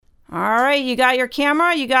All right, you got your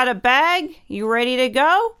camera, you got a bag, you ready to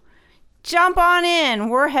go? Jump on in,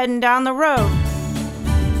 we're heading down the road.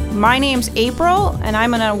 My name's April, and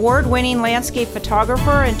I'm an award-winning landscape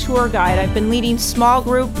photographer and tour guide. I've been leading small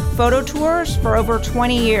group photo tours for over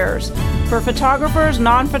 20 years for photographers,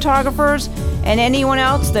 non-photographers, and anyone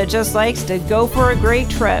else that just likes to go for a great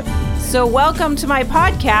trip. So welcome to my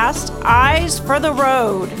podcast, Eyes for the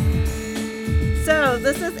Road. So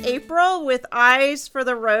this is April with Eyes for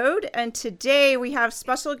the Road, and today we have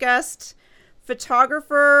special guest,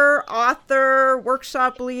 photographer, author,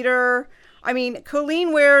 workshop leader. I mean,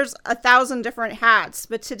 Colleen wears 1,000 different hats,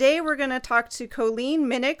 but today we're going to talk to Colleen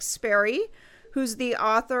Minnick-Sperry, who's the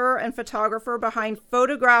author and photographer behind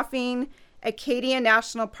Photographing Acadia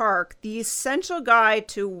National Park, the essential guide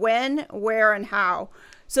to when, where, and how.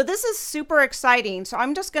 So this is super exciting. So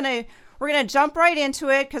we're going to jump right into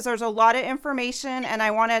it because there's a lot of information, and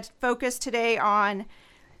I want to focus today on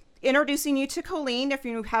introducing you to Colleen. If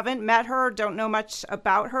you haven't met her, don't know much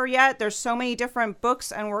about her yet, there's so many different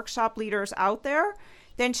books and workshop leaders out there.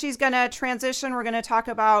 Then she's going to transition. We're going to talk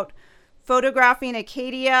about Photographing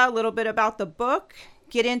Acadia, a little bit about the book,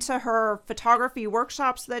 get into her photography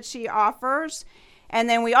workshops that she offers. And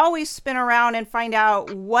then we always spin around and find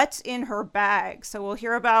out what's in her bag. So we'll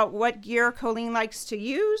hear about what gear Colleen likes to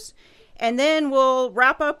use. And then we'll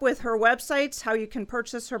wrap up with her websites, how you can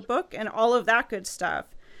purchase her book, and all of that good stuff.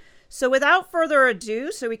 So without further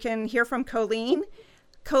ado, so we can hear from Colleen.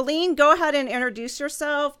 Colleen, go ahead and introduce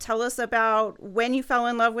yourself. Tell us about when you fell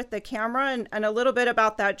in love with the camera and a little bit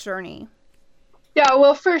about that journey. Yeah,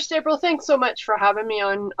 well, first, April, thanks so much for having me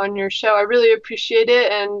on your show. I really appreciate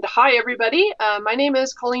it. And hi, everybody. My name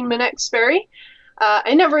is Colleen Minnick-Sperry.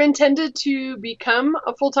 I never intended to become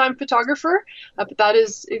a full-time photographer, but that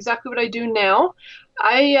is exactly what I do now.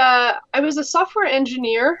 I was a software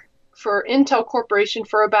engineer for Intel Corporation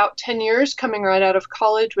for about 10 years, coming right out of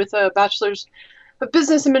college with a bachelor's of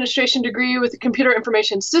business administration degree with a computer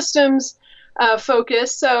information systems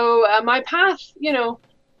focus. So my path,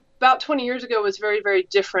 about 20 years ago was very, very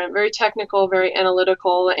different, very technical, very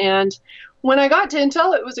analytical. And when I got to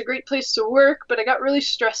Intel, it was a great place to work, but I got really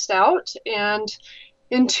stressed out. And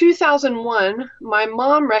in 2001, my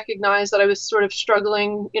mom recognized that I was sort of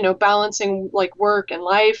struggling, balancing like work and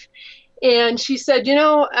life. And she said,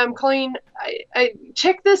 Colleen, I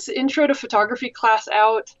checked this intro to photography class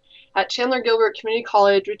out at Chandler Gilbert Community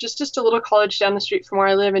College, which is just a little college down the street from where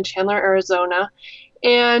I live in Chandler, Arizona.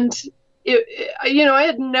 And I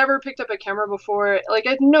had never picked up a camera before. Like,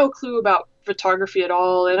 I had no clue about photography at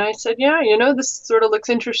all. And I said, this sort of looks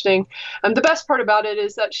interesting. And the best part about it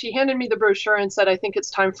is that she handed me the brochure and said, I think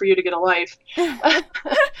it's time for you to get a life.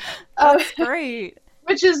 That's great.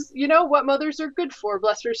 Which is, what mothers are good for,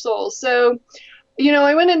 bless her soul. So,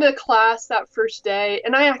 I went into class that first day,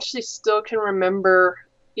 and I actually still can remember,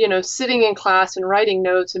 sitting in class and writing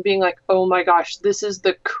notes and being like, oh my gosh, this is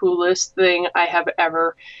the coolest thing I have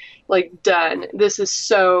ever done. This is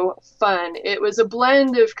so fun. It was a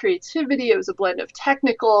blend of creativity. It was a blend of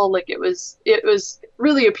technical. It was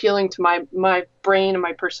really appealing to my brain and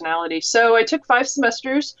my personality. So I took 5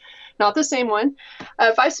 semesters, not the same one,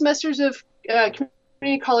 5 semesters of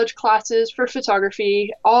community college classes for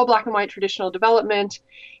photography, all black and white traditional development.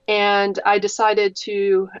 And I decided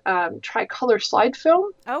to try color slide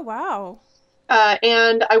film. Oh, wow.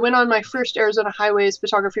 And I went on my first Arizona Highways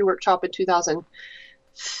photography workshop in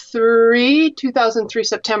 2003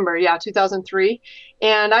 September. Yeah, 2003.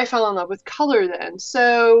 And I fell in love with color then.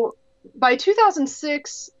 So by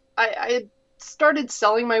 2006, I had started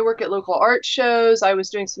selling my work at local art shows. I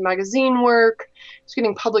was doing some magazine work. I was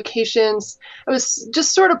getting publications. I was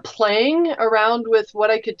just sort of playing around with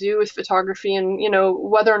what I could do with photography and,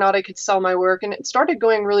 whether or not I could sell my work. And it started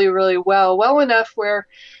going really, really well enough where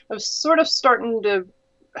I was sort of starting to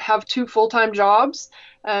have 2 full-time jobs.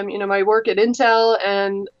 My work at Intel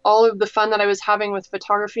and all of the fun that I was having with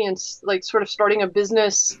photography and sort of starting a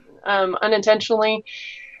business unintentionally.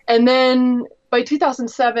 And then by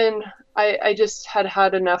 2007, I just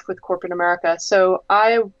had enough with corporate America. So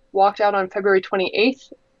I walked out on February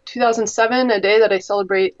 28th, 2007, a day that I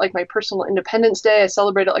celebrate my personal Independence Day. I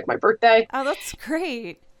celebrate it like my birthday. Oh, that's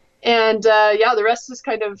great. And the rest is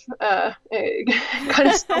kind of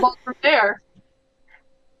snowballed from there.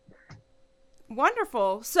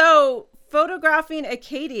 Wonderful. So Photographing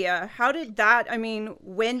Acadia,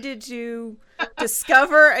 when did you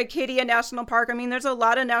discover Acadia National Park? There's a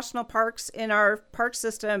lot of national parks in our park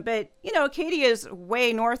system, but, Acadia is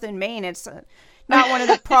way north in Maine. It's not one of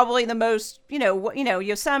the, probably the most,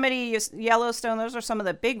 Yosemite, Yellowstone, those are some of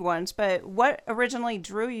the big ones, but what originally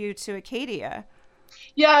drew you to Acadia?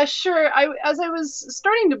 Yeah, sure. As I was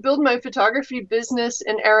starting to build my photography business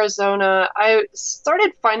in Arizona, I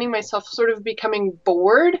started finding myself sort of becoming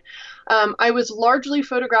bored. I was largely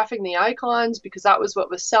photographing the icons because that was what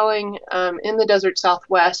was selling in the desert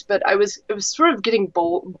Southwest, but it was sort of getting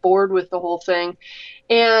bored with the whole thing,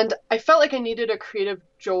 and I felt like I needed a creative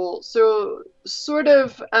jolt. So sort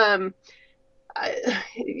of.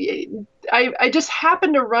 I, I just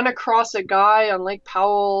happened to run across a guy on Lake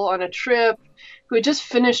Powell on a trip who had just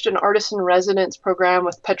finished an artist in residence program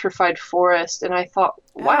with Petrified Forest, and I thought,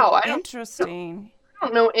 Oh, wow, interesting. I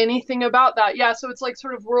don't know anything about that. Yeah, so it's like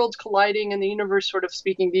sort of worlds colliding and the universe sort of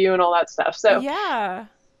speaking to you and all that stuff. Yeah.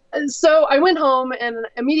 So I went home and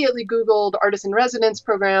immediately Googled artist in residence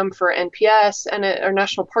program for NPS or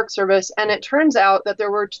National Park Service, and it turns out that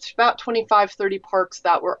there were about 25, 30 parks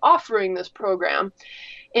that were offering this program.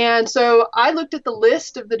 And so I looked at the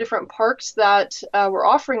list of the different parks that were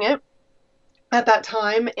offering it at that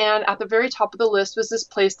time, and at the very top of the list was this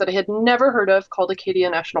place that I had never heard of called Acadia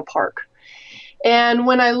National Park. And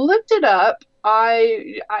when I looked it up,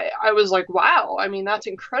 I was like, wow, I mean, that's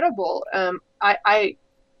incredible.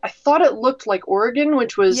 I thought it looked like Oregon,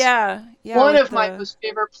 which was Yeah. Yeah. one With of my the. most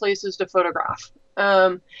favorite places to photograph.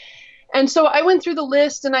 And so I went through the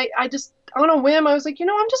list, and I just on a whim I was like, I'm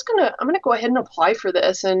gonna go ahead and apply for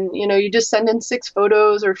this. And you just send in 6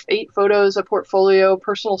 photos or 8 photos, a portfolio,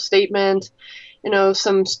 personal statement,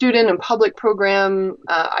 some student and public program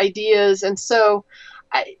ideas. And so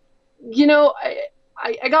I you know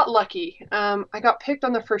I got lucky. I got picked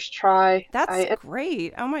on the first try. That's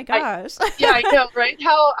great. Oh my I gosh. Yeah, I know, right?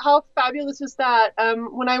 How fabulous is that?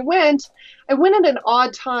 When I went at an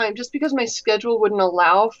odd time just because my schedule wouldn't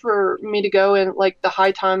allow for me to go in like the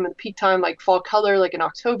high time and peak time, like fall color, like in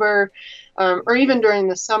October, or even during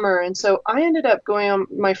the summer. And so I ended up going on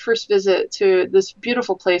my first visit to this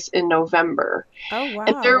beautiful place in November, Oh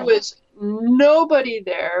and there wow. was nobody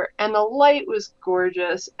there, and the light was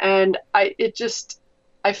gorgeous, and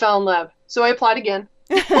I fell in love. So I applied again.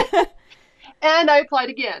 And I applied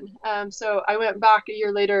again. So I went back a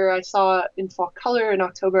year later. I saw it in fall color in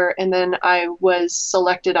October, and then I was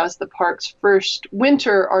selected as the park's first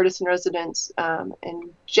winter artist in residence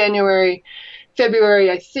in January,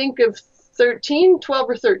 February, I think of 12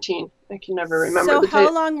 or 13. I can never remember So the how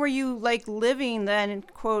date. long were you like living then,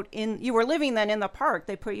 quote, you were living then in the park?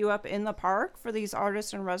 They put you up in the park for these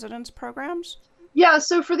artist in residence programs? Yeah,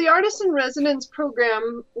 so for the artist in residence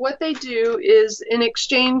program, what they do is in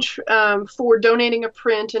exchange for donating a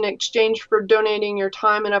print, in exchange for donating your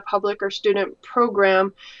time in a public or student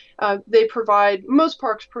program, most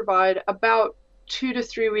parks provide about 2 to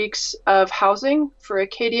 3 weeks of housing. For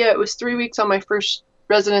Acadia, it was 3 weeks on my first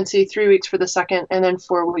residency, 3 weeks for the second, and then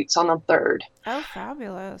 4 weeks on the third. Oh,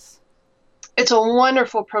 fabulous. It's a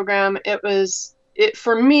wonderful program.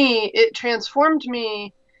 For me, it transformed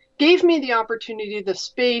me, gave me the opportunity, the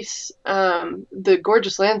space, the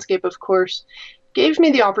gorgeous landscape, of course, gave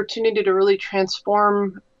me the opportunity to really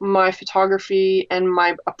transform my photography and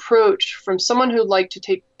my approach from someone who liked to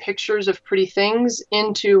take pictures of pretty things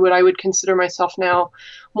into what I would consider myself now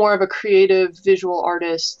more of a creative visual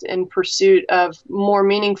artist in pursuit of more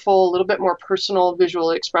meaningful, a little bit more personal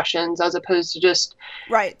visual expressions as opposed to just,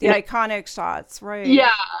 Right, the you know, iconic shots, right. yeah,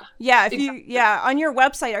 Yeah, exactly. on your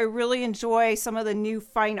website, I really enjoy some of the new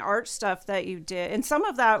fine art stuff that you did. And some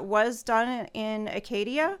of that was done in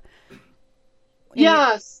Acadia. In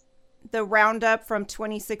Yes. the roundup from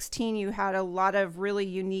 2016, you had a lot of really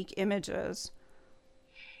unique images.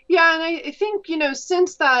 Yeah, and I think,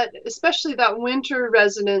 since that, especially that winter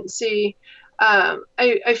residency,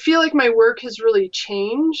 I feel like my work has really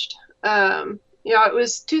changed. Yeah, it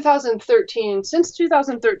was 2013. Since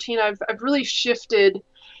 2013, I've really shifted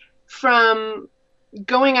from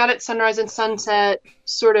going out at sunrise and sunset,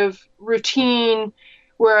 sort of routine,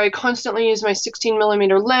 where I constantly use my 16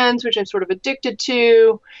 millimeter lens, which I'm sort of addicted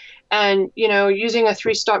to, and using a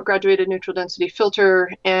 3-stop graduated neutral density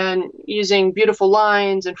filter and using beautiful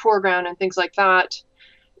lines and foreground and things like that.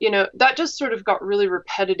 That just sort of got really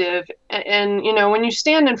repetitive. And when you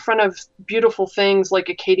stand in front of beautiful things like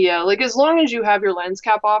Acadia, like as long as you have your lens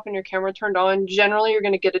cap off and your camera turned on, generally you're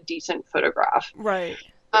going to get a decent photograph. Right.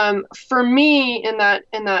 For me, in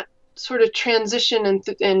that sort of transition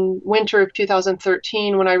in winter of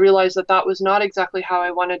 2013, when I realized that was not exactly how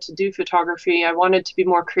I wanted to do photography, I wanted to be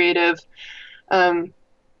more creative. Um,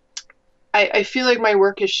 I feel like my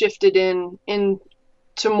work has shifted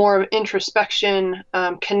to more introspection,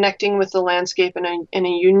 connecting with the landscape in a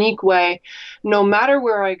unique way. No matter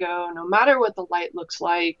where I go, no matter what the light looks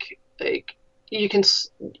like you can.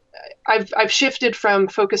 I've shifted from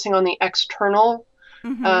focusing on the external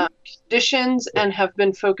Mm-hmm. conditions and have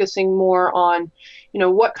been focusing more on,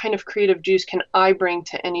 what kind of creative juice can I bring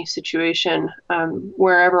to any situation,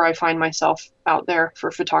 wherever I find myself out there for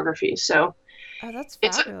photography. So Oh, that's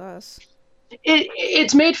it's fabulous.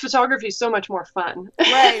 it's made photography so much more fun.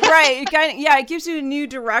 Right, right. Yeah, it gives you a new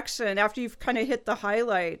direction after you've kind of hit the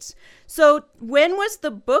highlights. So, when was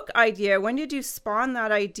the book idea? When did you spawn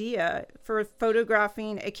that idea for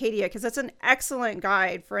photographing Acadia? Because that's an excellent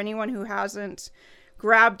guide for anyone who hasn't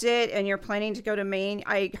grabbed it and you're planning to go to Maine.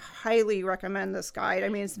 I highly recommend this guide. I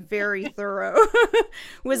mean, it's very thorough.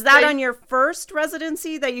 Was that on your first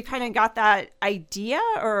residency that you kind of got that idea,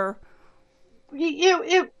 or?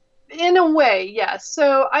 It in a way, yes.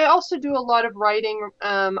 So I also do a lot of writing.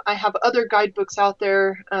 I have other guidebooks out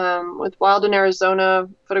there, with Wild in Arizona,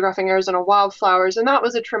 photographing Arizona wildflowers, and that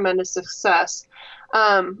was a tremendous success.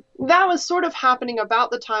 That was sort of happening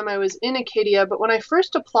about the time I was in Acadia, but when I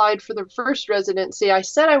first applied for the first residency, I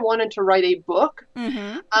said I wanted to write a book.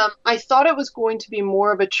 Mm-hmm. I thought it was going to be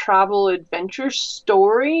more of a travel adventure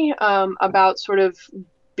story, about sort of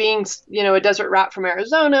being, a desert rat from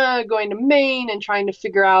Arizona, going to Maine and trying to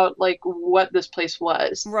figure out like what this place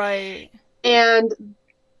was. Right. And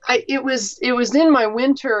it was in my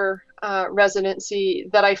winter residency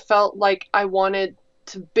that I felt like I wanted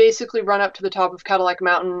to basically run up to the top of Cadillac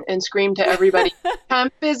Mountain and scream to everybody, come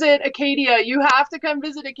visit Acadia. You have to come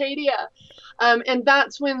visit Acadia. And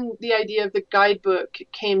that's when the idea of the guidebook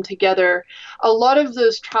came together. A lot of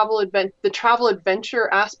those the travel adventure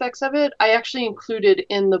aspects of it, I actually included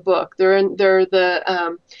in the book. They're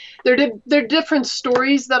different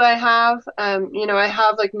stories that I have. I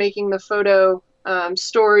have like making the photo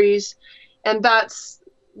stories, and that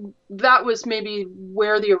was maybe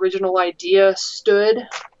where the original idea stood.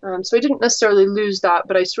 So I didn't necessarily lose that,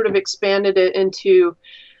 but I sort of expanded it into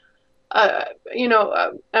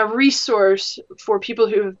a resource for people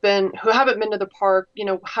who haven't been to the park,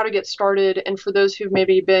 how to get started. And for those who've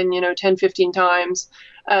maybe been, 10, 15 times,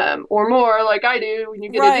 or more, like I do, when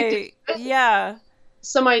you get addicted. Yeah.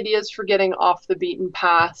 Some ideas for getting off the beaten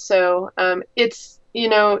path. So, it's,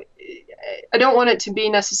 I don't want it to be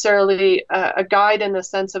necessarily a guide in the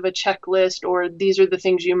sense of a checklist or these are the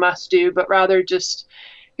things you must do, but rather just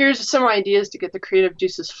here's some ideas to get the creative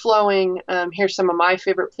juices flowing. Here's some of my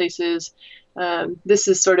favorite places. This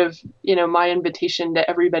is sort of, my invitation to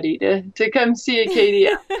everybody to come see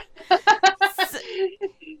Acadia.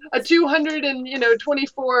 A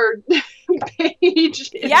 224 page.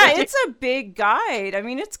 Yeah, it's a big guide. I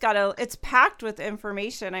mean, it's packed with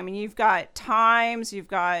information. I mean, you've got times, you've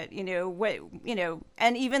got,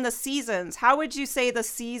 and even the seasons. How would you say the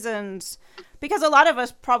seasons? Because a lot of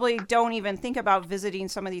us probably don't even think about visiting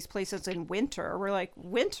some of these places in winter. We're like,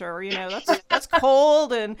 winter, that's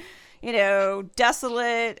cold and,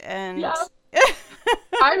 desolate and. Yeah.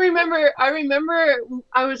 I remember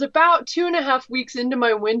I was about 2.5 weeks into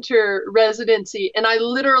my winter residency, and I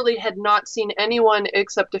literally had not seen anyone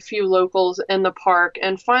except a few locals in the park.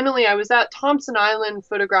 And finally, I was at Thompson Island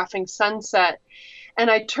photographing sunset,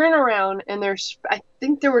 and I turn around, and I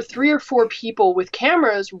think there were 3 or 4 people with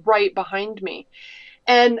cameras right behind me.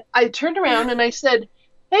 And I turned around and I said,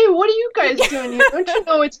 "Hey, what are you guys doing here? Don't you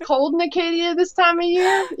know it's cold in Acadia this time of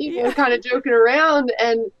year?" Kind of joking around.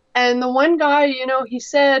 And the one guy, he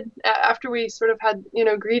said, after we sort of had,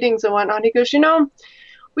 greetings and whatnot, he goes,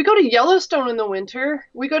 we go to Yellowstone in the winter.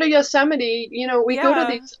 We go to Yosemite. We go to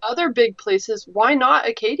these other big places. Why not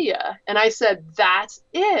Acadia? And I said, that's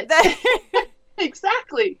it.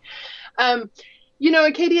 Exactly.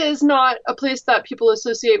 Acadia is not a place that people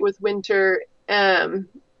associate with winter.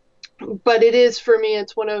 But it is, for me,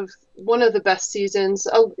 it's one of the best seasons.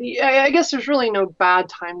 I guess there's really no bad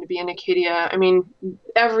time to be in Acadia. I mean,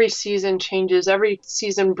 every season changes. Every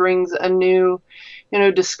season brings a new,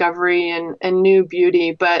 discovery and new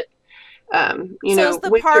beauty. But, So is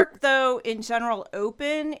the park, though, in general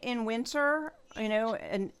open in winter,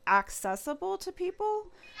 and accessible to people?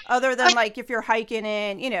 Other than like if you're hiking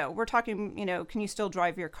in, we're talking, can you still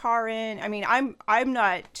drive your car in? I mean, I'm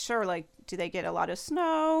not sure, like, do they get a lot of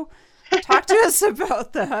snow? Talk to us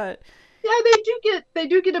about that. Yeah, they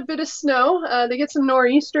do get a bit of snow. They get some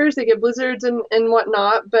nor'easters, they get blizzards and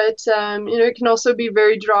whatnot, but it can also be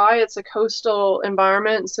very dry. It's a coastal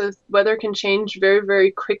environment, so weather can change very,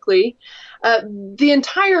 very quickly. The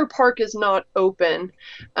entire park is not open.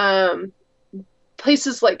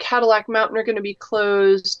 Places like Cadillac Mountain are going to be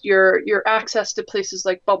closed. Your access to places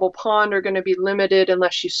like Bubble Pond are going to be limited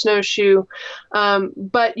unless you snowshoe.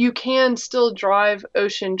 But you can still drive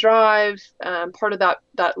Ocean Drive, part of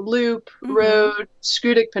that loop road.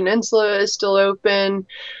 Schoodic Peninsula is still open.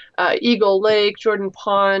 Eagle Lake, Jordan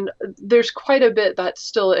Pond. There's quite a bit that's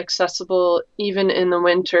still accessible even in the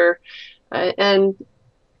winter. And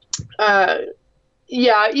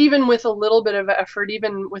yeah, even with a little bit of effort,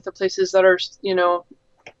 even with the places that are,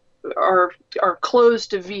 are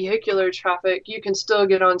closed to vehicular traffic, you can still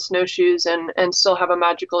get on snowshoes and still have a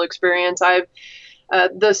magical experience.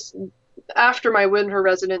 This after my winter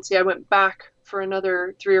residency, I went back for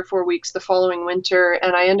another 3 or 4 weeks the following winter,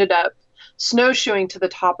 and I ended up snowshoeing to the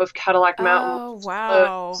top of Cadillac Mountain. Oh,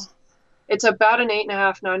 wow. It's about an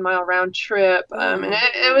 8.5, 9 mile round trip, and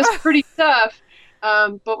it was pretty tough.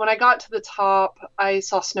 But when I got to the top, I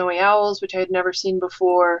saw snowy owls, which I had never seen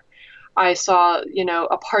before. I saw,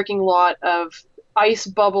 a parking lot of ice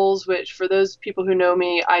bubbles, which for those people who know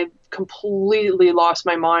me, I completely lost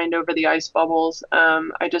my mind over the ice bubbles.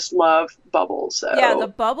 I just love bubbles. So. Yeah, the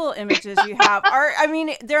bubble images you have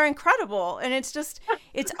they're incredible. And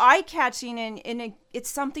it's eye-catching, and it's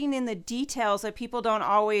something in the details that people don't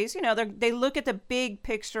always, they look at the big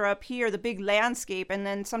picture up here, the big landscape, and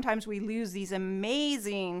then sometimes we lose these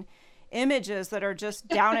amazing images that are just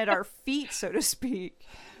down at our feet, so to speak.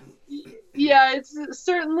 Yeah, it's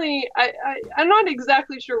certainly, I'm not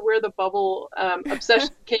exactly sure where the bubble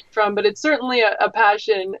obsession came from, but it's certainly a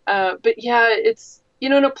passion. But yeah, it's,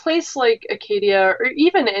 in a place like Acadia or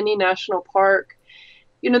even any national park,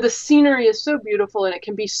 the scenery is so beautiful and it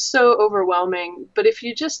can be so overwhelming. But if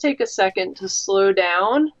you just take a second to slow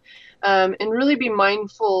down and really be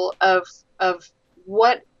mindful of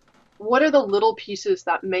what are the little pieces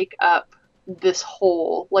that make up this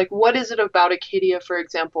whole, like, what is it about Acadia, for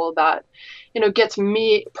example, that gets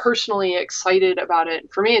me personally excited about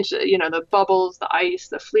it? For me, it's the bubbles, the ice,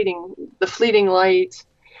 the fleeting light.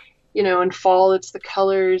 In fall it's the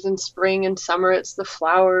colors, in spring and summer it's the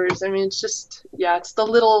flowers. It's just, it's the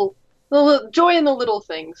little joy in the little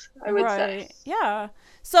things, I would say. Yeah.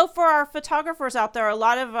 So for our photographers out there, a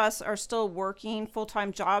lot of us are still working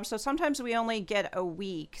full-time jobs, so sometimes we only get a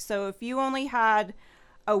week. So if you only had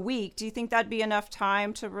a week, do you think that'd be enough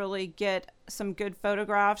time to really get some good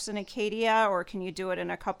photographs in Acadia, or can you do it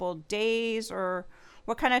in a couple days, or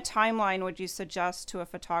what kind of timeline would you suggest to a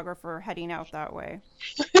photographer heading out that way?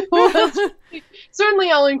 Well,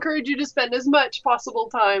 certainly I'll encourage you to spend as much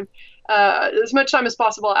time as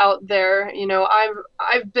possible out there.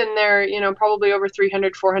 I've been there, probably over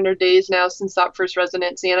 300, 400 days now since that first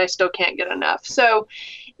residency, and I still can't get enough. So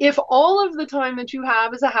if all of the time that you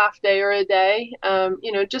have is a half day or a day,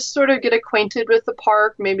 just sort of get acquainted with the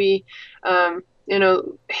park, maybe,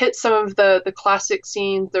 hit some of the classic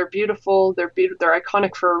scenes. They're beautiful. They're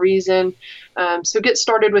iconic for a reason. So get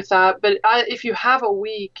started with that. But if you have a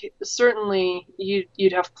week, certainly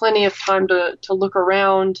you'd have plenty of time to look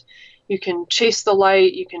around. You can chase the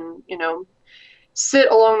light. You can,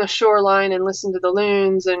 sit along the shoreline and listen to the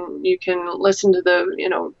loons, and you can listen to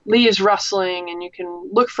the, leaves rustling, and you can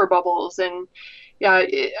look for bubbles. And yeah,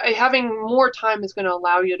 having more time is going to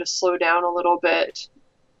allow you to slow down a little bit.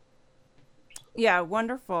 Yeah,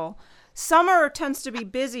 wonderful. Summer tends to be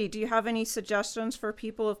busy. Do you have any suggestions for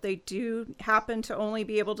people if they do happen to only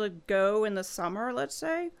be able to go in the summer, let's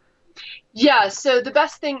say? Yeah, so the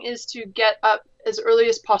best thing is to get up as early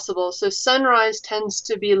as possible. So sunrise tends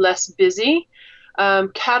to be less busy.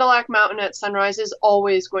 Cadillac Mountain at sunrise is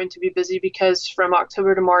always going to be busy because from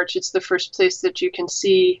October to March, it's the first place that you can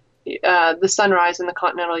see the sunrise in the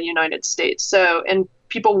continental United States. So, and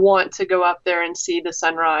people want to go up there and see the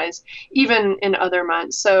sunrise, even in other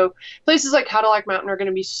months. So places like Cadillac Mountain are going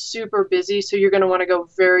to be super busy. So you're going to want to go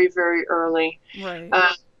very, very early. Right.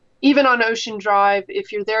 Even on Ocean Drive,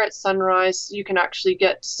 if you're there at sunrise, you can actually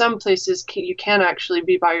get some places you can actually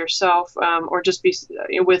be by yourself or just be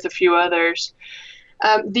with a few others.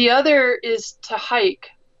 The other is to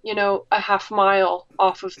hike, a half mile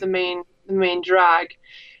off of the main drag.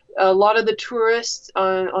 A lot of the tourists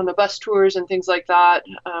on the bus tours and things like that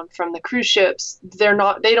from the cruise ships, they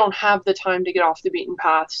don't have the time to get off the beaten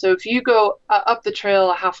path. So if you go up the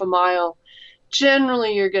trail a half a mile,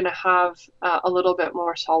 generally you're going to have a little bit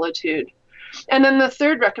more solitude. And then the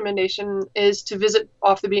third recommendation is to visit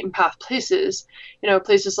off the beaten path places,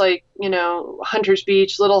 places like, Hunter's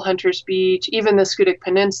Beach, Little Hunter's Beach, even the Schoodic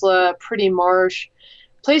Peninsula, Pretty Marsh,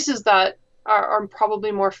 places that are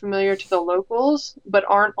probably more familiar to the locals, but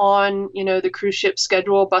aren't on, the cruise ship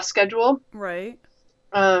bus schedule. Right.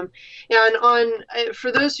 And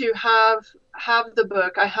for those who have the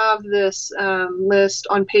book, I have this list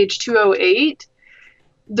on page 208.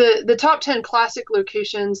 the top 10 classic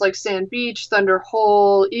locations like Sand Beach, Thunder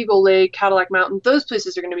Hole, Eagle Lake, Cadillac Mountain, those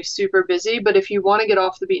places are going to be super busy. But if you want to get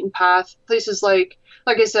off the beaten path, places like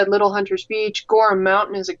I said, Little Hunters Beach, Gorham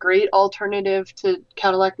Mountain is a great alternative to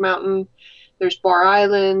Cadillac Mountain. There's Bar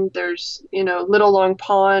Island, there's, Little Long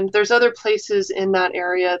Pond. There's other places in that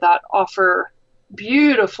area that offer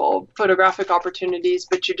beautiful photographic opportunities,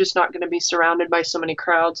 but you're just not going to be surrounded by so many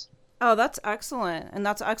crowds. Oh, that's excellent. And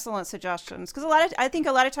that's excellent suggestions. Because I think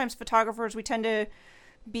a lot of times photographers, we tend to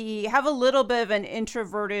have a little bit of an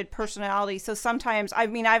introverted personality. So sometimes, I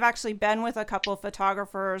mean, I've actually been with a couple of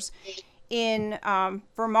photographers in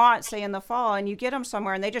Vermont, say in the fall, and you get them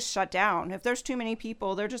somewhere and they just shut down. If there's too many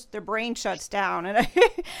people, their brain shuts down. And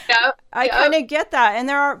I kind of get that. And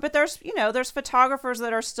there's photographers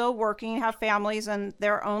that are still working, have families, and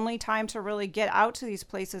their only time to really get out to these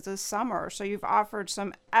places is summer. So you've offered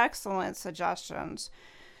some excellent suggestions.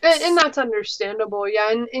 And that's understandable, yeah.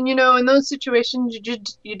 And in those situations,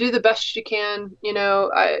 you do the best you can.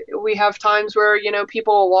 We have times where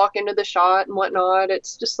people will walk into the shot and whatnot.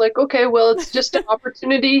 It's just like, okay, well, it's just an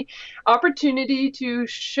opportunity to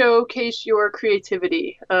showcase your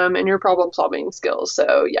creativity and your problem solving skills.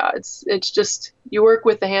 So yeah, it's just you work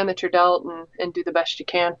with the hand that you're dealt and do the best you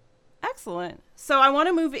can. Excellent. So I want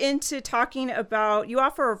to move into talking about, you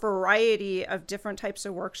offer a variety of different types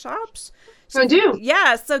of workshops. So I do.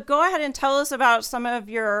 Yeah. So go ahead and tell us about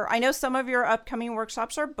I know some of your upcoming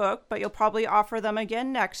workshops are booked, but you'll probably offer them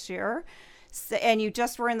again next year. So, and you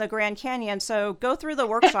just were in the Grand Canyon. So go through the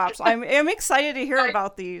workshops. I'm excited to hear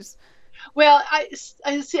about these. Well, I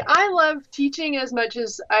see. I love teaching as much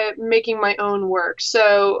as making my own work.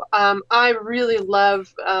 So I really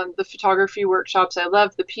love the photography workshops. I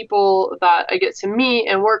love the people that I get to meet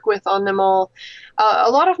and work with on them all.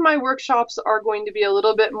 A lot of my workshops are going to be a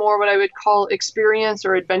little bit more what I would call experience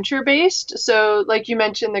or adventure based. So like you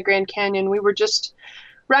mentioned, the Grand Canyon, we were just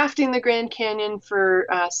rafting the Grand Canyon for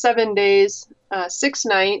 7 days, 6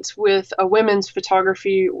 nights with a women's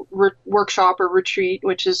photography workshop or retreat,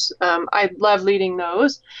 which is I love leading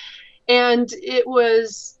those. And it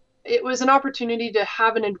was an opportunity to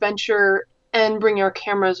have an adventure and bring our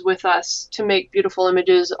cameras with us to make beautiful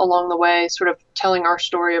images along the way, sort of telling our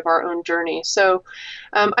story of our own journey. So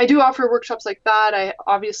I do offer workshops like that. I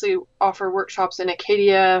obviously offer workshops in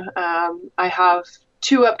Acadia. I have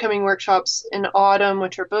 2 upcoming workshops in autumn,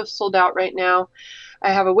 which are both sold out right now.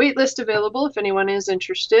 I have a wait list available if anyone is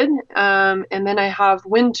interested. And then I have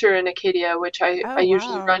winter in Acadia, which I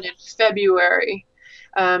usually run in February.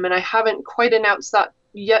 And I haven't quite announced that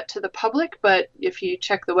yet to the public, but if you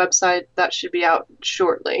check the website, that should be out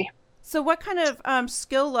shortly. So what kind of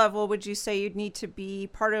skill level would you say you'd need to be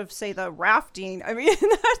part of, say, the rafting? I mean,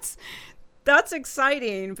 that's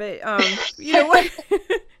exciting, but what?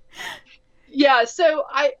 Yeah, so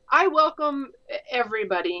I welcome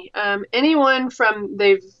everybody. Anyone from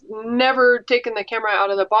they've never taken the camera out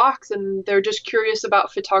of the box and they're just curious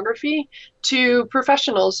about photography, to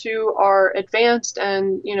professionals who are advanced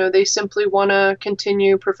and they simply want to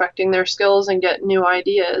continue perfecting their skills and get new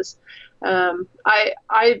ideas. I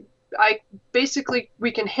basically,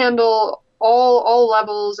 we can handle all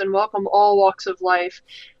levels and welcome all walks of life.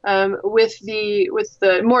 With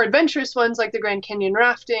the more adventurous ones like the Grand Canyon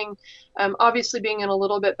rafting, obviously being in a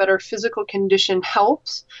little bit better physical condition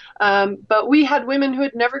helps. But we had women who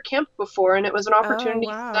had never camped before, and it was an opportunity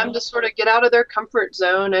for them to sort of get out of their comfort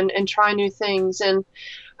zone and try new things. And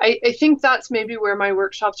I think that's maybe where my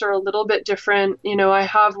workshops are a little bit different. I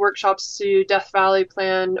have workshops to Death Valley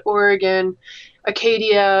planned, Oregon,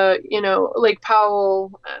 Acadia, Lake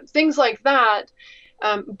Powell, things like that.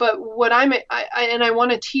 But what I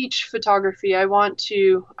want to teach photography. I want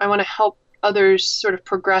to help others sort of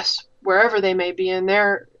progress wherever they may be in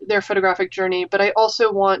their photographic journey. But I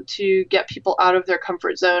also want to get people out of their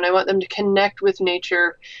comfort zone. I want them to connect with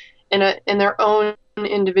nature in their own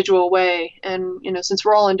individual way. And since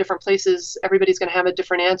we're all in different places, everybody's going to have a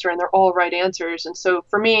different answer, and they're all right answers. And so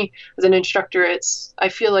for me as an instructor, I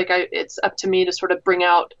feel like it's up to me to sort of bring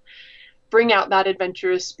out that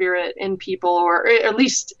adventurous spirit in people, or at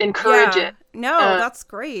least encourage it. No, that's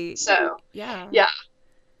great. So yeah.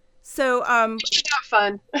 So it's not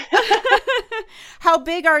fun. How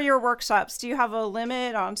big are your workshops? Do you have a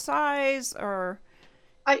limit on size, or?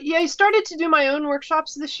 I started to do my own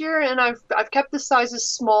workshops this year, and I've kept the sizes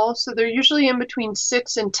small, so they're usually in between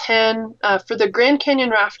 6 and 10. For the Grand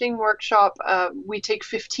Canyon rafting workshop, we take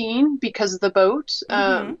 15 because of the boat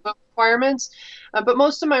requirements. But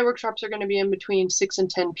most of my workshops are going to be in between 6 and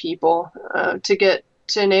 10 people to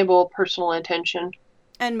enable personal attention.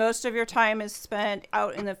 And most of your time is spent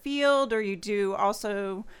out in the field, or you do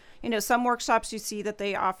also, some workshops you see that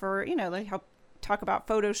they offer, they help talk about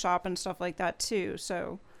Photoshop and stuff like that too.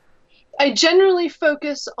 So I generally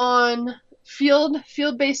focus on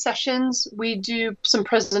field-based sessions. We do some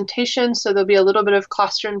presentations, so there'll be a little bit of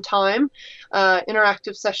classroom time,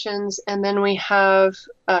 interactive sessions, and then we have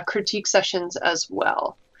critique sessions as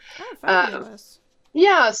well. Oh, fabulous.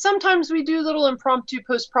 Yeah, sometimes we do little impromptu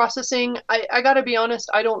post-processing. I got to be honest,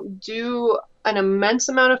 I don't do an immense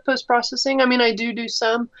amount of post-processing. I mean, I do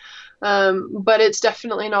some, but it's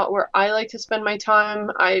definitely not where I like to spend my time.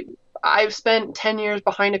 I've spent 10 years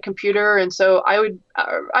behind a computer, and so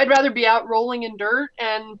I'd rather be out rolling in dirt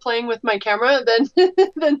and playing with my camera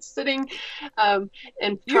than sitting and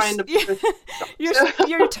trying to.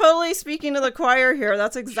 You're totally speaking to the choir here.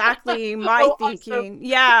 That's exactly my thinking. Awesome.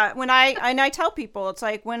 Yeah, when I tell people, it's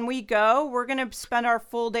like when we go, we're gonna spend our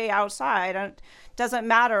full day outside. It doesn't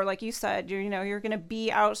matter, like you said, you're gonna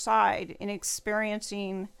be outside and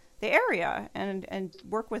experiencing the area and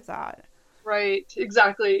work with that. Right,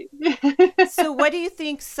 exactly. So what do you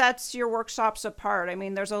think sets your workshops apart? I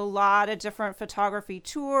mean, there's a lot of different photography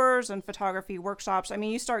tours and photography workshops. I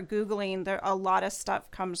mean, you start Googling, a lot of stuff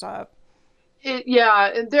comes up.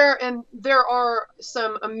 And there are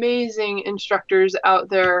some amazing instructors out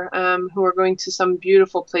there who are going to some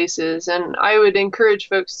beautiful places, and I would encourage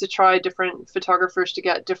folks to try different photographers to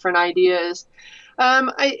get different ideas.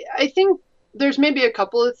 I think there's maybe a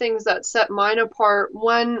couple of things that set mine apart.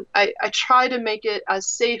 One, I try to make it as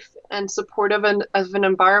safe and supportive of an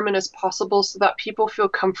environment as possible so that people feel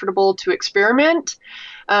comfortable to experiment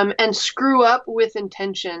and screw up with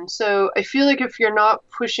intention. So I feel like if you're not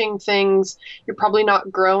pushing things, you're probably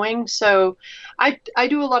not growing. So I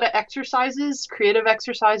do a lot of exercises, creative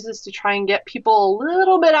exercises, to try and get people a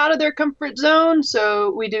little bit out of their comfort zone.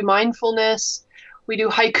 So we do mindfulness. We do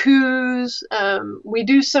haikus. We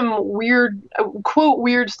do some weird, quote,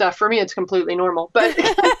 weird stuff. For me, it's completely normal. But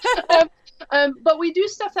but we do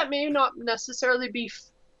stuff that may not necessarily be,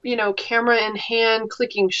 camera in hand,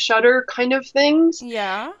 clicking shutter kind of things.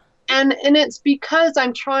 Yeah. And it's because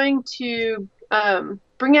I'm trying to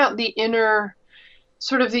bring out the inner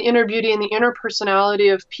beauty and the inner personality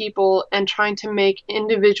of people, and trying to make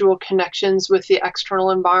individual connections with the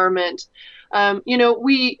external environment. I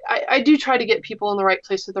do try to get people in the right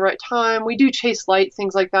place at the right time. We do chase light,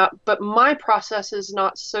 things like that, but my process is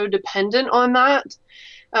not so dependent on that.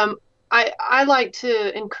 I like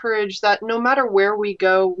to encourage that no matter where we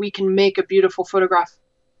go, we can make a beautiful photograph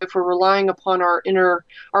if we're relying upon our inner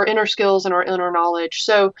skills and our inner knowledge.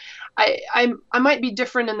 So I might be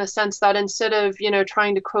different in the sense that instead of,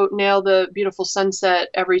 trying to quote nail the beautiful sunset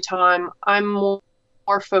every time, I'm more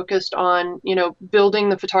focused on, building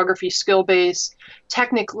the photography skill base,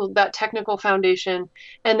 technical foundation,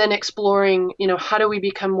 and then exploring, how do we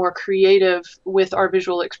become more creative with our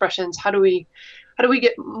visual expressions? How do we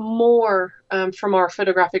get more from our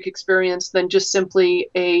photographic experience than just simply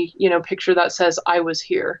a, picture that says I was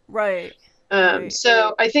here? Right.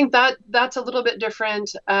 So I think that's a little bit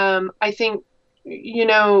different. I think,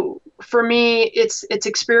 for me, it's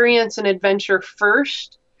experience and adventure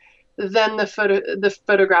first. Then the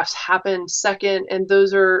photographs happen second, and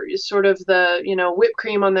those are sort of the whipped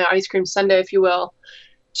cream on the ice cream sundae, if you will,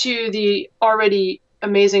 to the already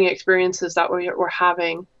amazing experiences that we're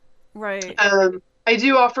having. Right. I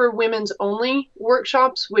do offer women's only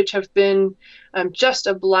workshops, which have been just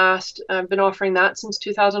a blast. I've been offering that since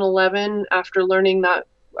 2011 after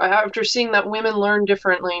seeing that women learn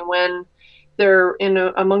differently when they're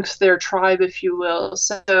amongst their tribe, if you will.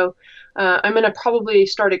 So I'm going to probably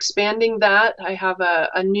start expanding that. I have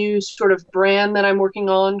a new sort of brand that I'm working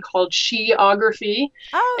on called Sheography.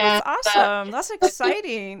 Oh, that's awesome. That's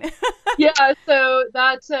exciting. Yeah, so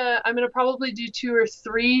that's I'm going to probably do 2 or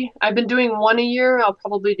 3. I've been doing 1 a year. I'll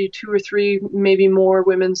probably do 2 or 3, maybe more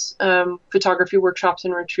women's photography workshops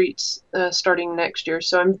and retreats starting next year.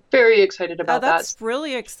 So I'm very excited about that. That's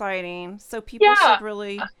really exciting. So people should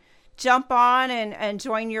really jump on and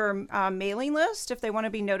join your mailing list if they want to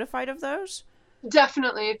be notified of those?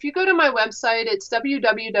 Definitely. If you go to my website, it's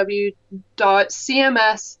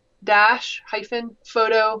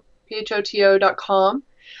www.cms-photo.com.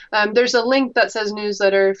 There's a link that says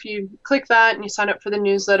newsletter. If you click that and you sign up for the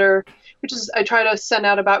newsletter, which is I try to send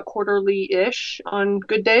out about quarterly-ish on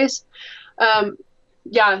good days.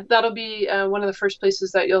 That'll be one of the first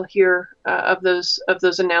places that you'll hear of those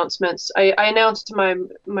announcements. I announce to my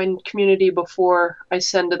community before I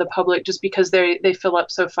send to the public, just because they fill up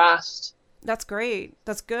so fast. That's great.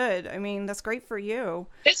 That's good. I mean, that's great for you.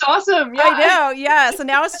 It's awesome. Yeah. I know. Yeah. So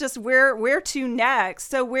now it's just where to next.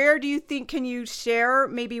 So where do you think, can you share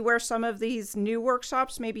maybe where some of these new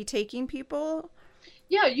workshops may be taking people?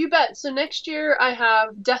 Yeah, you bet. So next year I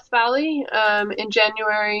have Death Valley in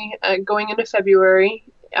January, going into February.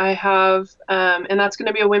 I have, and that's going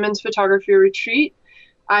to be a women's photography retreat.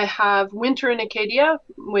 I have Winter in Acadia,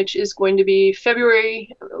 which is going to be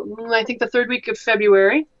February, I think the third week of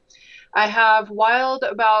February. I have Wild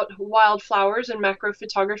About Wildflowers and Macro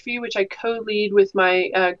Photography, which I co-lead with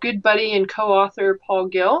my good buddy and co-author Paul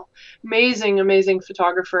Gill. Amazing, amazing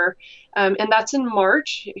photographer. And that's in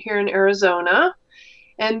March here in Arizona.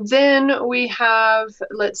 And then we have,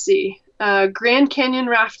 let's see, Grand Canyon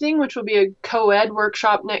Rafting, which will be a co-ed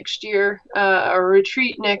workshop next year, a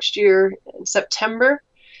retreat next year in September.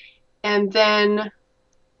 And then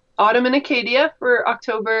Autumn in Acadia for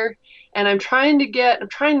October. And I'm trying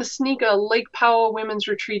to sneak a Lake Powell women's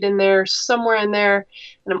retreat in there, somewhere in there.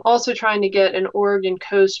 And I'm also trying to get an Oregon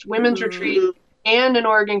Coast women's retreat and an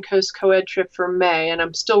Oregon Coast co-ed trip for May. And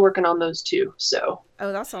I'm still working on those two. So.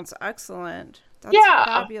 Oh, that sounds excellent. That's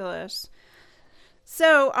fabulous.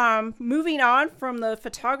 So, moving on from the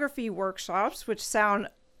photography workshops, which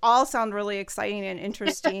all sound really exciting and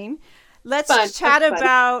interesting. Let's chat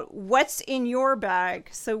about what's in your bag.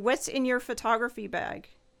 So what's in your photography bag?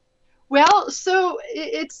 Well, so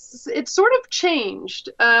it's sort of changed.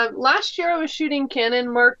 Last year I was shooting Canon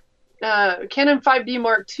 5D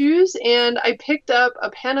Mark IIs, and I picked up a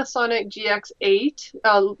Panasonic GX8,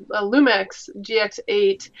 a Lumix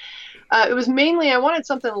GX8. It was mainly, I wanted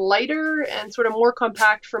something lighter and sort of more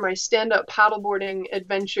compact for my stand-up paddleboarding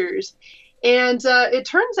adventures. And it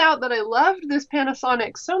turns out that I loved this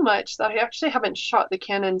Panasonic so much that I actually haven't shot the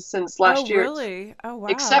Canon since last year. Oh, really? Oh, wow.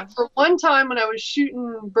 Except for one time when I was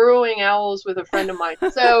shooting burrowing owls with a friend of mine.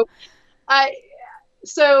 So I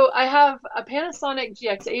have a Panasonic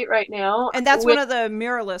GX8 right now. And that's one of the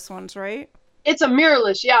mirrorless ones, right? It's a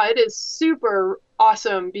mirrorless. Yeah, it is super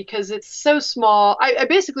awesome because it's so small. I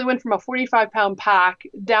basically went from a 45-pound pack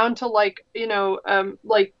down to like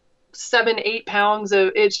 7-8 pounds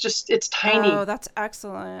of it's tiny. Oh, that's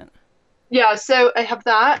excellent. Yeah, so I have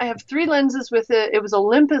that. I have 3 lenses with it. It was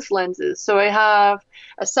Olympus lenses. So I have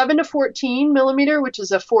a 7 to 14 millimeter, which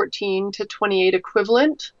is a 14 to 28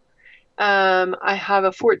 equivalent. I have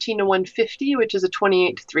a 14 to 150, which is a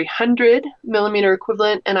 28 to 300 millimeter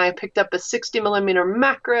equivalent. And I picked up a 60 millimeter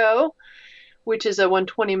macro, which is a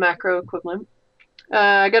 120 macro equivalent.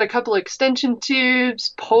 I got a couple of extension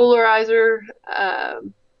tubes, polarizer.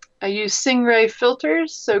 I use Stingray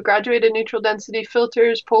filters, so graduated neutral density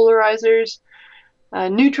filters, polarizers,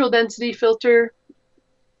 neutral density filter.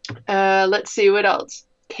 Let's see, what else?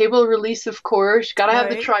 Cable release, of course. Gotta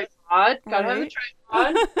have the tripod. Gotta have the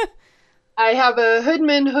tripod. I have a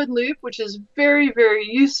Hoodman hood loop, which is very, very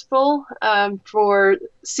useful for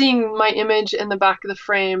seeing my image in the back of the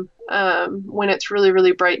frame when it's really,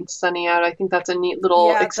 really bright and sunny out. I think that's a neat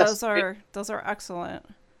little accessory. Those are excellent.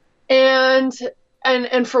 And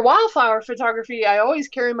for wildflower photography, I always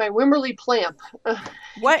carry my Wimberley Plamp.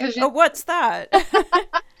 What's that?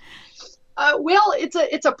 Well,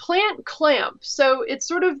 it's a plant clamp. So it's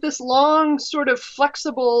sort of this long, sort of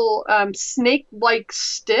flexible snake-like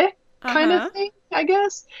stick kind of thing, I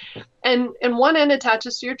guess. And one end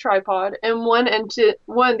attaches to your tripod, and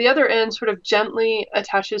the other end sort of gently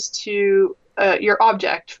attaches to your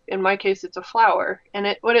object. In my case, it's a flower.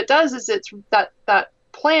 And what it does is it's that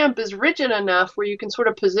clamp is rigid enough where you can sort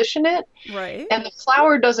of position it, right, and the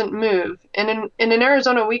flower doesn't move. And in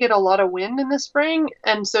Arizona we get a lot of wind in the spring,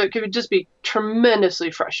 and so it could just be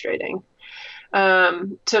tremendously frustrating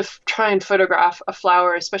to try and photograph a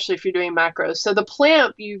flower, especially if you're doing macros. So the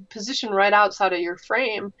plamp you position right outside of your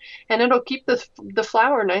frame, and it'll keep the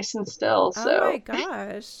flower nice and still. So. Oh my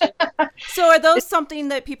gosh! So are those something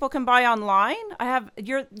that people can buy online?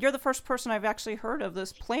 You're the first person I've actually heard of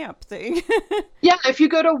this plamp thing. Yeah, if you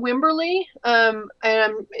go to Wimberley,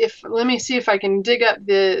 let me see if I can dig up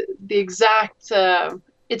the exact.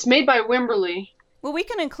 It's made by Wimberley. Well, we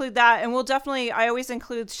can include that, and I always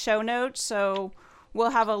include show notes, so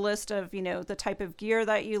we'll have a list of, the type of gear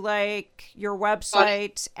that you like, your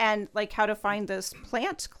website, and like how to find this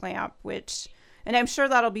plant clamp, and I'm sure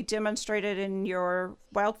that'll be demonstrated in your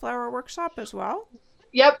wildflower workshop as well.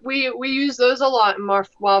 Yep, we use those a lot in our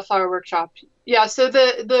wildflower workshop. Yeah, so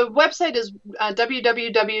the website is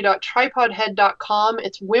www.tripodhead.com.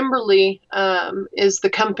 It's Wimberley is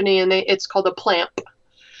the company, and it's called a plamp.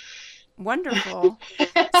 Wonderful.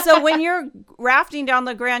 So when you're rafting down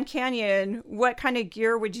the Grand Canyon, what kind of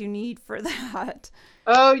gear would you need for that?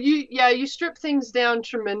 Oh, you strip things down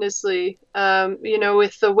tremendously.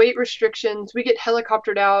 With the weight restrictions, we get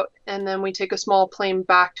helicoptered out, and then we take a small plane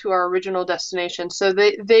back to our original destination. So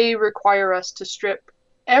they require us to strip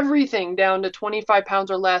everything down to 25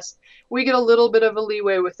 pounds or less, we get a little bit of a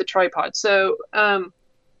leeway with the tripod. So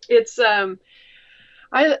it's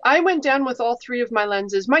I went down with all three of my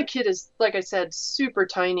lenses. My kit is, like I said, super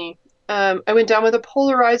tiny. I went down with a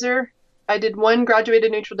polarizer. I did one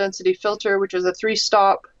graduated neutral density filter, which is a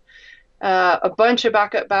 3-stop, a bunch of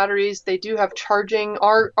backup batteries. They do have charging.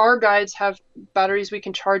 Our guides have batteries we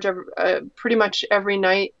can charge pretty much every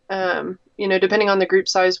night. Depending on the group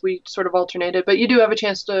size, we sort of alternated, but you do have a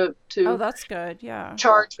chance to Oh, that's good. Yeah.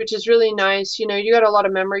 charge, which is really nice. You got a lot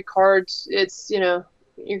of memory cards. It's, you're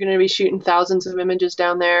going to be shooting thousands of images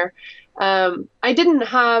down there. My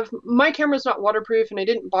camera's not waterproof, and I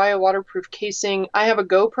didn't buy a waterproof casing. I have a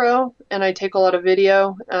GoPro, and I take a lot of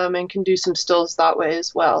video, and can do some stills that way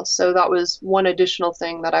as well. So that was one additional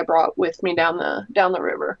thing that I brought with me down the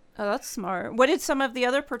river. Oh, that's smart. What did some of the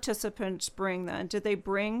other participants bring then? Did they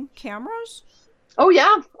bring cameras? Oh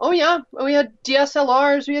yeah, oh yeah. We had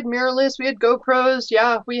DSLRs, we had mirrorless, we had GoPros.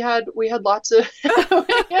 Yeah, we had lots of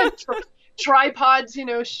we had tripods,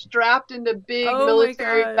 strapped into big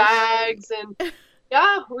military bags, and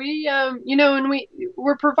yeah, we and we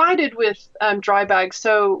were provided with dry bags.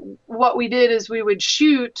 So what we did is we would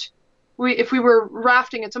shoot. If we were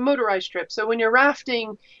rafting, it's a motorized trip. So when you're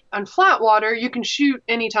rafting on flat water, you can shoot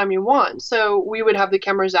anytime you want. So we would have the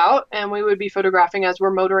cameras out, and we would be photographing as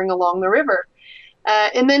we're motoring along the river.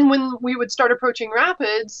 And then when we would start approaching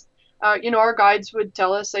rapids, our guides would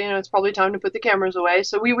tell us, it's probably time to put the cameras away.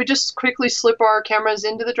 So we would just quickly slip our cameras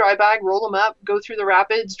into the dry bag, roll them up, go through the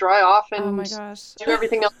rapids, dry off, and oh my gosh, do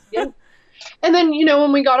everything else again. And then,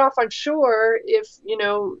 when we got off on shore, if,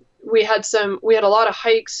 we had a lot of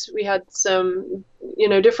hikes, we had some,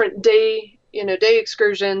 different day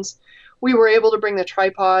excursions. We were able to bring the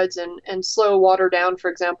tripods and slow water down,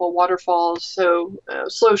 for example, waterfalls, so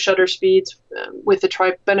slow shutter speeds with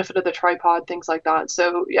the benefit of the tripod, things like that.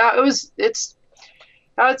 So yeah, it's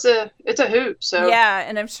a hoot. So yeah,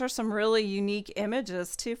 and I'm sure some really unique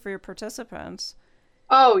images too for your participants.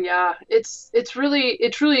 Oh yeah, it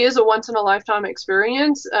truly is a once in a lifetime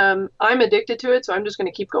experience. I'm addicted to it, so I'm just going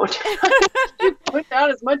to keep going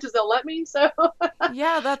down as much as they'll let me. So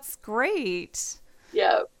yeah, that's great.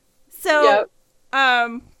 Yeah. So,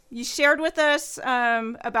 you shared with us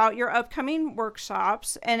about your upcoming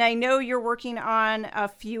workshops, and I know you're working on a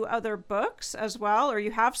few other books as well, or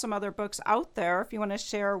you have some other books out there. If you want to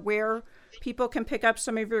share where people can pick up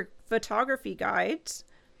some of your photography guides.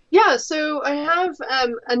 Yeah, so I have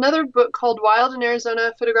another book called Wild in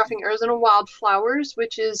Arizona, Photographing Arizona Wildflowers,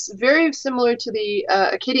 which is very similar to the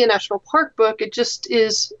Acadia National Park book. It's just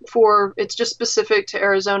specific to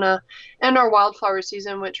Arizona and our wildflower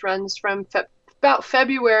season, which runs from about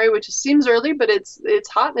February, which seems early, but it's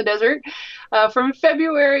hot in the desert, from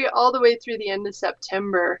February all the way through the end of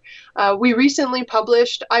September. We recently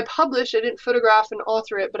I didn't photograph and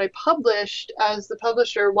author it, but I published as the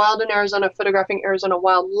publisher Wild in Arizona, Photographing Arizona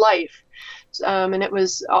Wildlife. And it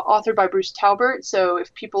was authored by Bruce Talbert. So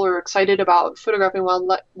if people are excited about photographing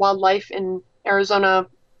wildlife in Arizona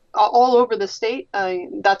all over the state,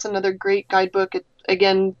 that's another great guidebook.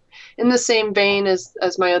 Again, in the same vein as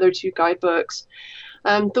my other two guidebooks.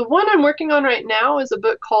 The one I'm working on right now is a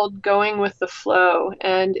book called Going with the Flow,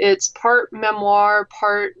 and it's part memoir,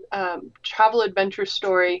 part travel adventure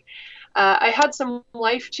story. I had some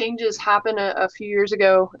life changes happen a few years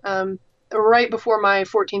ago, right before my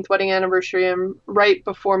 14th wedding anniversary and right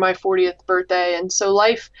before my 40th birthday, and so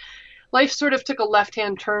life sort of took a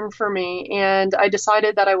left-hand turn for me, and I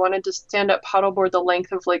decided that I wanted to stand-up paddleboard the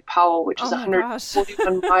length of Lake Powell, which is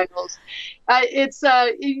 141 miles. It's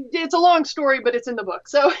a long story, but it's in the book.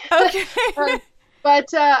 So, okay.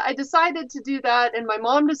 But I decided to do that, and my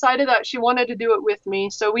mom decided that she wanted to do it with me.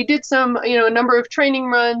 So we did some, a number of training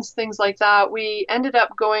runs, things like that. We ended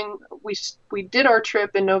up going. We did our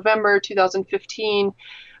trip in November 2015.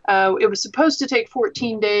 It was supposed to take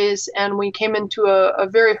 14 days, and we came into a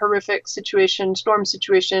very horrific storm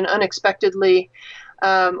situation, unexpectedly,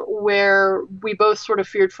 where we both sort of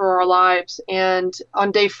feared for our lives. And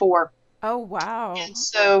on day 4. Oh, wow. And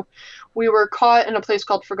so we were caught in a place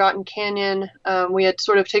called Forgotten Canyon. We had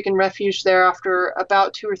sort of taken refuge there after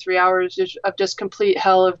about 2 or 3 hours of just complete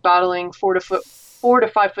hell of battling 4 to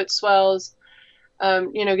 5 foot swells,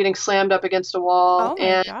 getting slammed up against a wall. Oh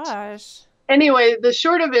my gosh. Anyway, the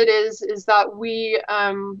short of it is that we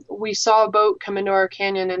saw a boat come into our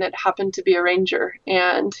canyon, and it happened to be a ranger.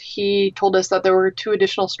 And he told us that there were 2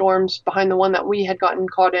 additional storms behind the one that we had gotten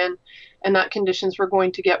caught in, and that conditions were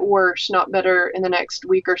going to get worse, not better, in the next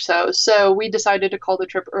week or so. So we decided to call the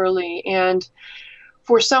trip early. And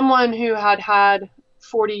for someone who had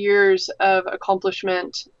 40 years of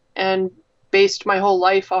accomplishment and based my whole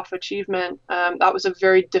life off achievement. That was a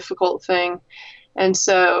very difficult thing. And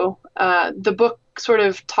so the book sort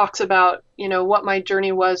of talks about, what my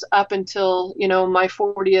journey was up until, my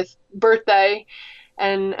 40th birthday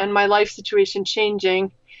and my life situation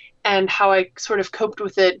changing and how I sort of coped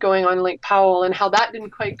with it going on Lake Powell and how that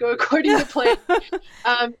didn't quite go according to plan.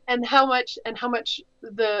 And how much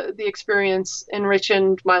the experience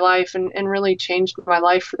enriched my life and really changed my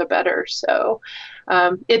life for the better. So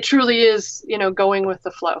it truly is, going with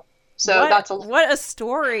the flow. So what a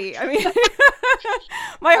story. I mean,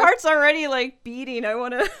 my heart's already like beating. I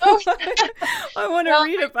want to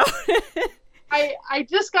read about it. I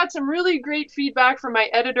just got some really great feedback from my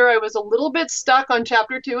editor. I was a little bit stuck on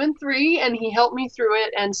chapter 2 and 3, and he helped me through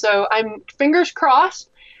it. And so I'm fingers crossed.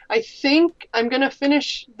 I think I'm going to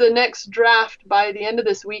finish the next draft by the end of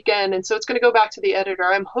this weekend. And so it's going to go back to the editor.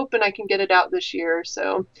 I'm hoping I can get it out this year.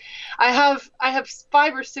 So I have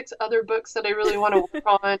 5 or 6 other books that I really want to work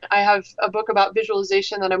on. I have a book about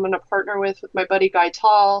visualization that I'm going to partner with my buddy Guy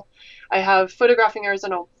Tall. I have Photographing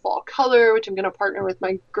Arizona Fall Color, which I'm going to partner with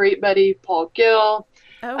my great buddy Paul Gill.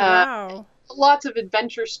 Oh, wow. Lots of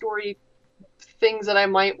adventure story things that I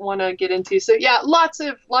might want to get into. So yeah, lots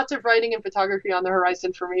of writing and photography on the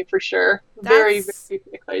horizon for me, for sure. Very, very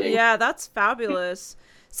exciting. Yeah, that's fabulous.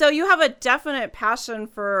 So you have a definite passion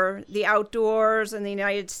for the outdoors in the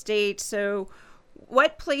United States. So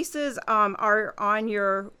what places are on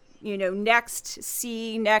your next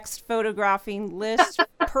photographing list,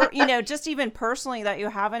 just even personally, that you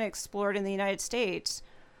haven't explored in the United States?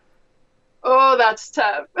 Oh, that's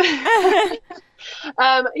tough.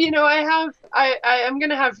 I'm going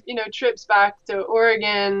to have, trips back to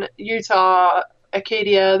Oregon, Utah,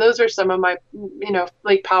 Acadia. Those are some of my,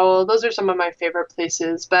 Lake Powell. Those are some of my favorite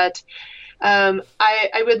places. But I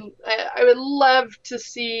would love to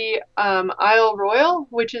see Isle Royale,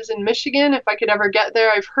 which is in Michigan. If I could ever get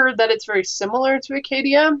there, I've heard that it's very similar to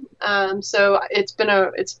Acadia. So it's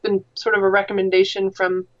been sort of a recommendation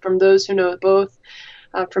from those who know both.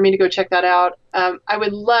 For me to go check that out. I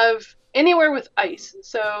would love anywhere with ice.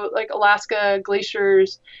 So like Alaska,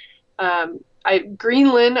 glaciers.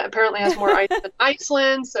 Greenland apparently has more ice than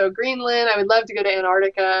Iceland. So Greenland, I would love to go to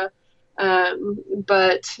Antarctica.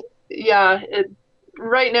 But yeah,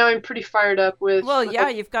 right now I'm pretty fired up with. Well, yeah,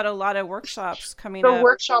 you've got a lot of workshops coming up. The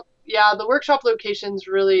workshop locations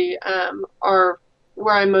really are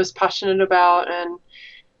where I'm most passionate about. And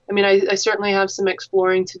I mean, I certainly have some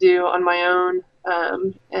exploring to do on my own.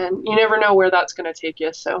 And you never know where that's going to take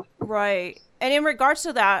you. So right. And in regards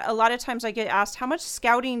to that, a lot of times I get asked, how much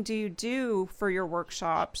scouting do you do for your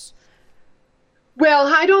workshops?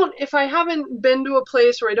 Well, if I haven't been to a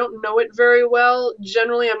place where I don't know it very well,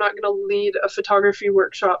 generally I'm not going to lead a photography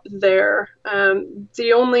workshop there.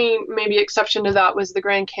 The only maybe exception to that was the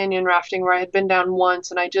Grand Canyon rafting, where I had been down once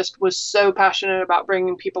and I just was so passionate about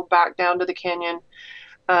bringing people back down to the canyon.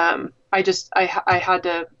 I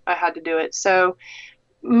had to do it. So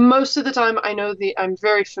most of the time I'm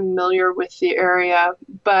very familiar with the area,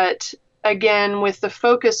 but again, with the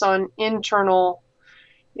focus on internal,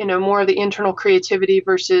 more of the internal creativity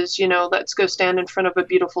versus, let's go stand in front of a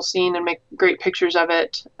beautiful scene and make great pictures of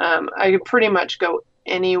it. I could pretty much go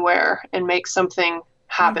anywhere and make something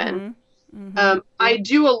happen. Mm-hmm. Mm-hmm. I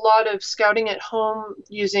do a lot of scouting at home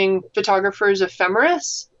using Photographer's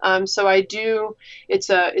Ephemeris. So it's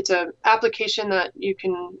a application that you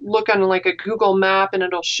can look on like a Google map and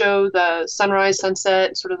it'll show the sunrise,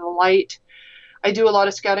 sunset, sort of the light. I do a lot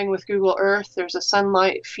of scouting with Google Earth. There's a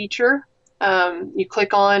sunlight feature. You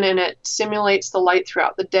click on and it simulates the light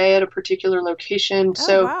throughout the day at a particular location.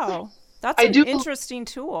 Oh, wow. That's an interesting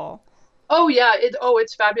tool. Oh yeah,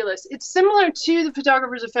 it's fabulous. It's similar to the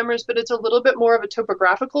Photographer's Ephemeris, but it's a little bit more of a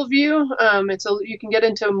topographical view. You can get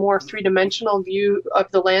into a more three-dimensional view of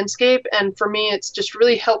the landscape, and for me, it's just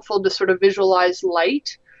really helpful to sort of visualize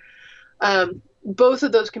light. Both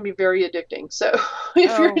of those can be very addicting. So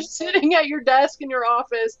if you're sitting at your desk in your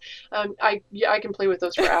office, I can play with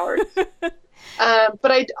those for hours.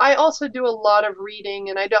 But I also do a lot of reading,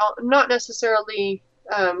 and not necessarily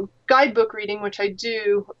guidebook reading, which I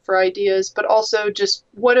do for ideas, but also just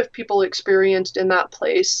what have people experienced in that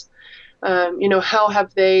place? How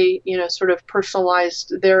have they, sort of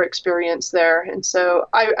personalized their experience there? And so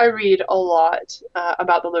I read a lot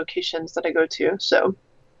about the locations that I go to. So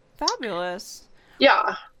fabulous.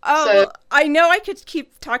 Yeah. Oh, well, I know I could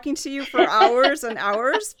keep talking to you for hours and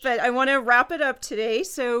hours, but I want to wrap it up today.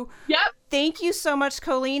 So yep. Thank you so much,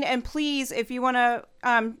 Colleen. And please, if you want to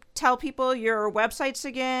tell people your websites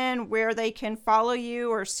again, where they can follow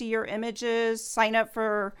you or see your images, sign up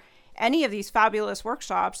for any of these fabulous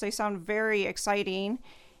workshops. They sound very exciting.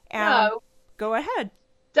 And go ahead.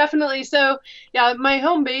 Definitely. So, yeah, my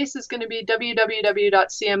home base is going to be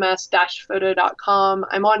www.cms-photo.com.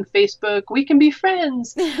 I'm on Facebook. We can be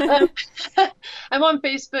friends. I'm on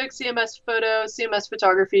Facebook, CMS Photo, CMS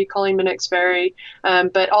Photography, Colleen Minix-Berry.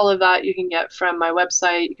 But all of that you can get from my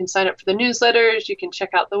website. You can sign up for the newsletters. You can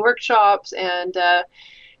check out the workshops. And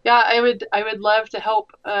yeah, I would love to help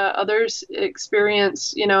others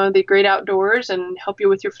experience, the great outdoors and help you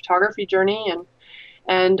with your photography journey.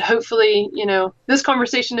 And hopefully, this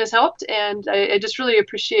conversation has helped. And I just really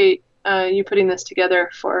appreciate you putting this together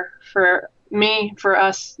for me, for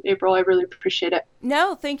us, April. I really appreciate it.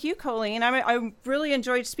 No, thank you, Colleen. I really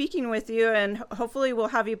enjoyed speaking with you, and hopefully we'll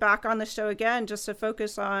have you back on the show again just to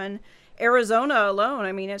focus on Arizona alone.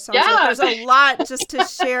 I mean, it sounds like there's a lot just to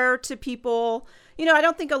share to people. I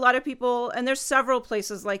don't think a lot of people, and there's several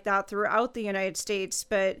places like that throughout the United States,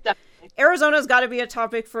 but definitely. Arizona's got to be a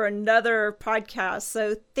topic for another podcast.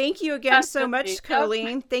 So thank you again so much,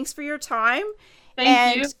 Colleen. Thanks for your time.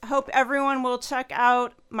 Thank you. Hope everyone will check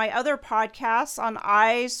out my other podcasts on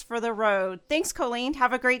Eyes for the Road. Thanks, Colleen.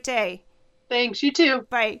 Have a great day. Thanks. You too.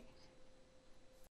 Bye.